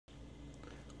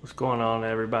What's going on,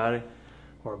 everybody?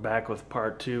 We're back with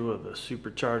part 2 of the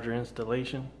supercharger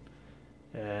installation,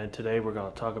 and today we're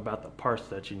going to talk about the parts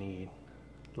that you need.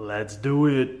 Let's do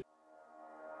it!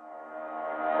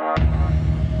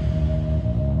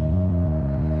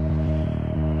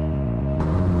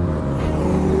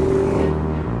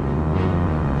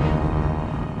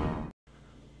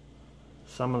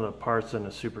 Some of the parts in the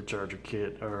supercharger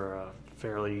kit are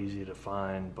fairly easy to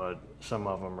find, but some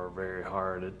of them are very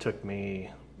hard. It took me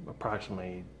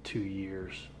approximately 2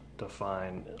 years to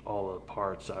find all the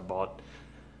parts I bought.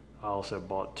 I also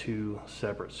bought 2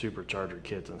 separate supercharger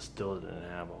kits and still didn't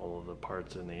have all of the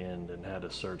parts in the end, and had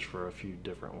to search for a few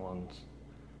different ones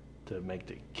to make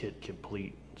the kit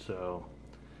complete. So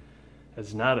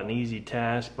it's not an easy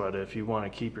task, but if you want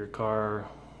to keep your car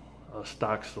a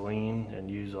stock Saleen and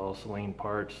use all Saleen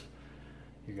parts,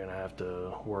 you're gonna have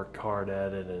to work hard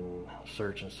at it and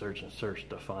search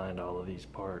to find all of these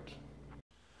parts.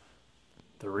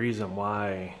 The reason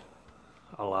why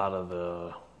a lot of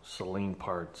the Saleen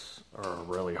parts are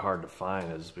really hard to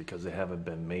find is because they haven't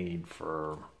been made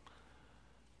for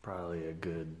probably a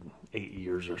good 8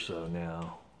 years or so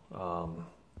now.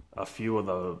 A few of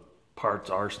the parts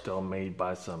are still made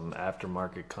by some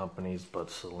aftermarket companies, but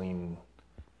Saleen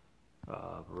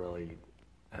really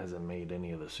hasn't made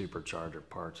any of the supercharger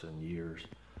parts in years.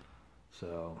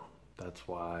 So that's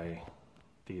why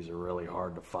these are really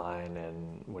hard to find,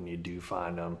 and when you do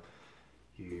find them,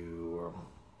 you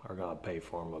are going to pay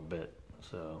for them a bit.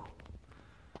 So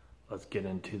let's get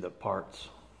into the parts.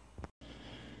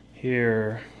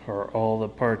 Here are all the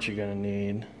parts you're going to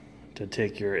need to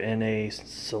take your NA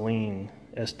Saleen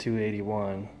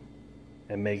S281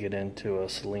 and make it into a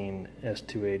Saleen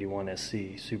S281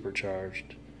 SC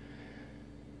supercharged.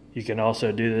 You can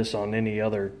also do this on any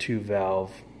other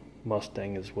 2-valve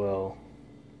Mustang as well,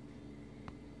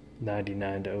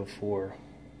 99 to 04.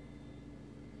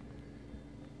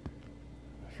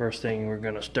 First thing we're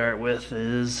going to start with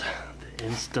is the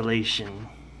installation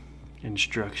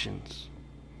instructions.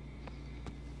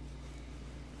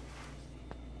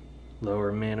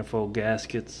 Lower manifold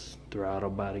gaskets, throttle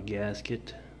body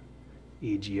gasket,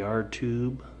 EGR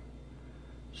tube,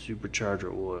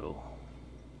 supercharger oil.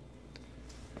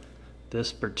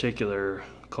 This particular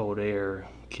cold air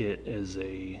kit is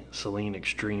a Saleen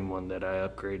Extreme one that I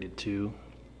upgraded to.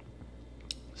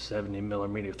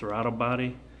 70mm throttle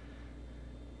body,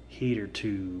 heater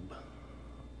tube,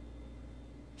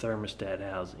 thermostat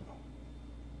housing,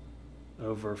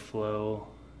 overflow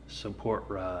support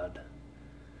rod,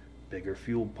 bigger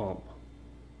fuel pump.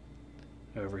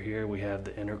 Over here we have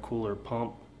the intercooler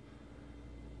pump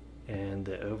and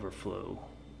the overflow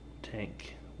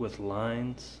tank with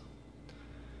lines.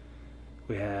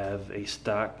 We have a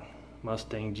stock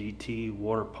Mustang GT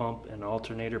water pump and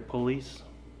alternator pulleys,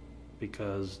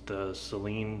 because the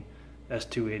Saleen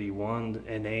S281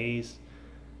 NAs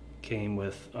came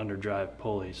with underdrive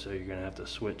pulleys, so you're going to have to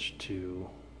switch to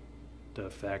the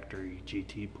factory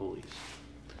GT pulleys.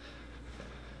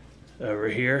 Over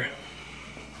here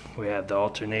we have the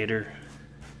alternator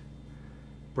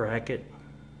bracket,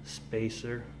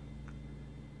 spacer,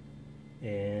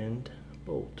 and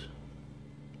bolt.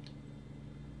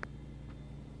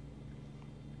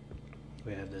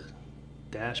 We have the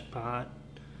dash pot,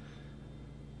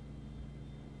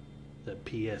 the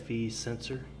PFE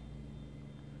sensor.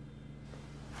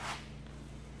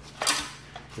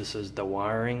 This is the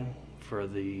wiring for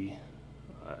the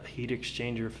heat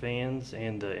exchanger fans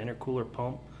and the intercooler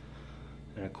pump,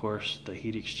 and of course the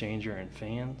heat exchanger and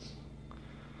fans.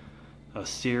 A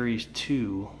Series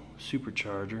II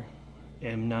supercharger,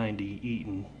 M90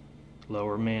 Eaton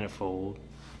lower manifold.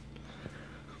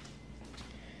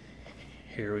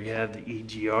 Here we have the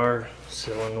EGR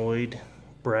solenoid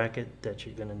bracket that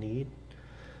you're going to need.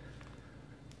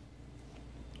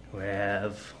 We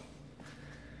have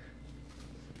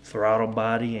throttle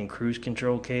body and cruise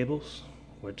control cables,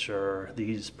 which are,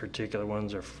 these particular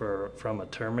ones are from a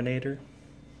Terminator.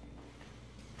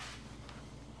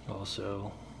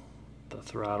 Also the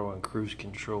throttle and cruise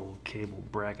control cable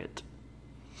bracket.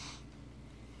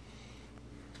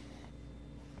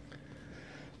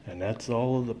 And that's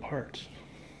all of the parts.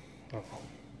 Oh,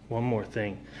 one more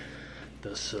thing, the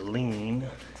Saleen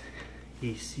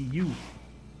ECU.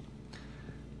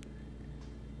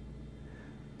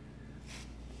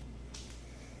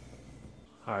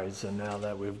 Alright, so now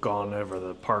that we've gone over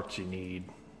the parts you need,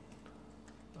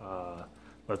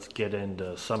 let's get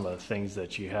into some of the things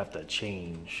that you have to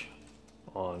change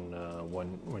on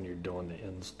when you're doing the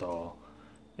install,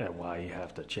 and why you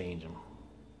have to change them.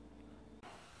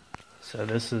 So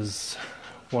this is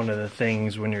one of the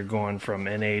things when you're going from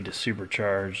NA to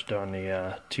supercharged on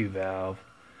the 2-valve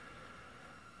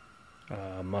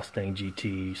Mustang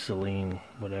GT, Saleen,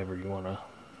 whatever you want to,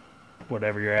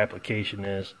 whatever your application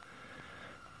is.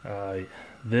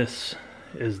 This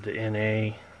is the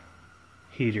NA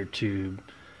heater tube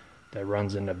that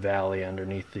runs in the valley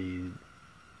underneath the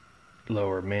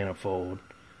lower manifold,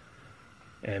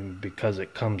 and because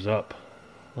it comes up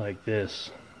like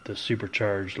this, the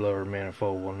supercharged lower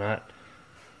manifold will not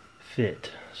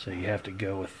fit, so you have to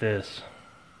go with this.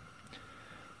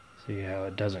 See how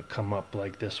it doesn't come up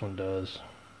like this one does,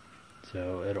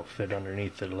 so it'll fit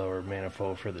underneath the lower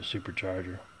manifold for the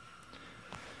supercharger.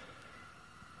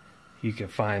 You can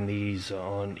find these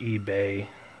on eBay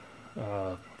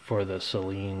for the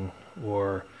Saleen,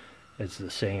 or it's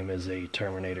the same as a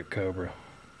Terminator Cobra.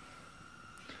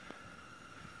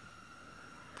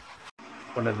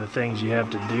 One of the things you have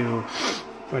to do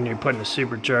when you're putting a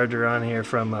supercharger on here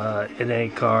from a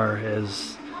NA car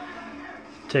is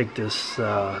take this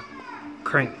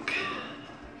crank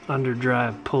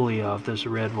underdrive pulley off, this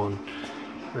red one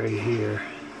right here.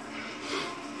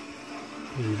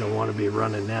 You don't want to be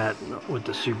running that with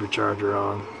the supercharger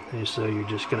on, and so you're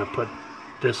just going to put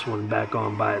this one back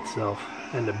on by itself,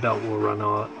 and the belt will run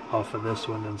off of this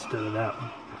one instead of that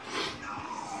one.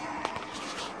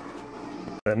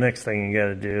 The next thing you got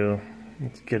to do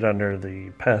is get under the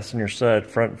passenger side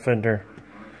front fender,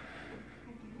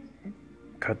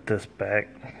 cut this back,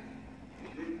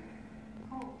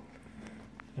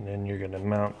 and then you're going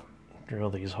to drill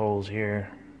these holes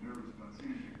here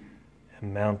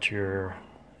and mount your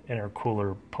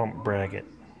intercooler pump bracket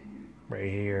right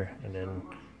here, and then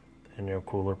the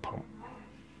intercooler pump.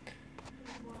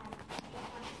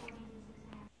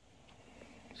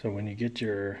 So when you get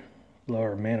your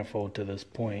lower manifold to this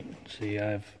point, see,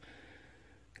 I've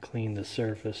cleaned the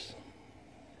surface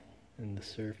and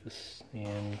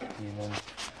even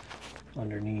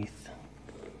underneath.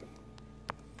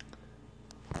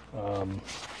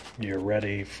 You're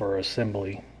ready for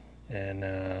assembly, and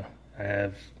I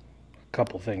have a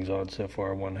couple things on so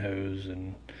far. One hose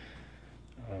and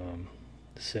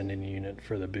the sending unit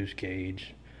for the boost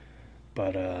gauge,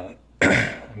 but I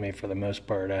mean, for the most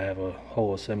part I have a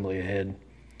whole assembly ahead.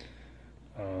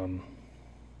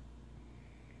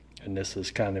 And this is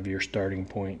kind of your starting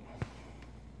point.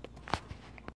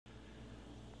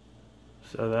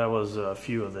 So that was a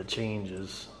few of the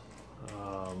changes.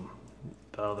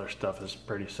 The other stuff is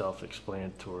pretty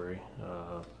self-explanatory.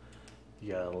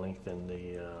 You gotta lengthen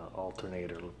the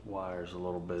alternator wires a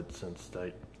little bit since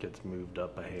that gets moved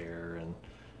up a hair, and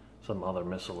some other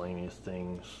miscellaneous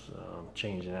things.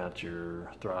 Changing out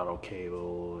your throttle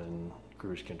cable and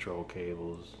cruise control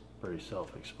cables, pretty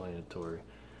self-explanatory.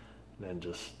 Then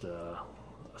just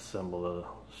assemble a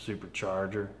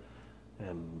supercharger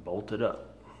and bolt it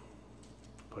up.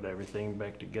 Put everything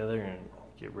back together and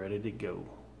get ready to go.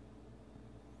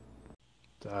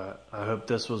 I hope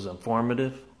this was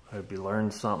informative. I hope you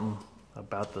learned something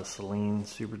about the Saleen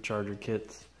supercharger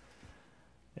kits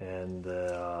and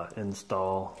the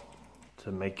install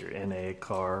to make your NA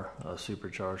car a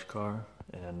supercharged car.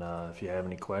 And if you have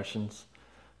any questions,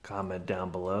 comment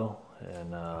down below,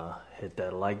 and hit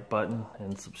that like button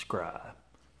and subscribe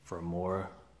for more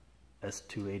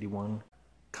S281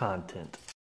 content.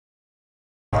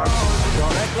 Don't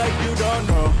act like you don't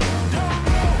know.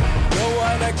 No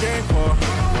one that came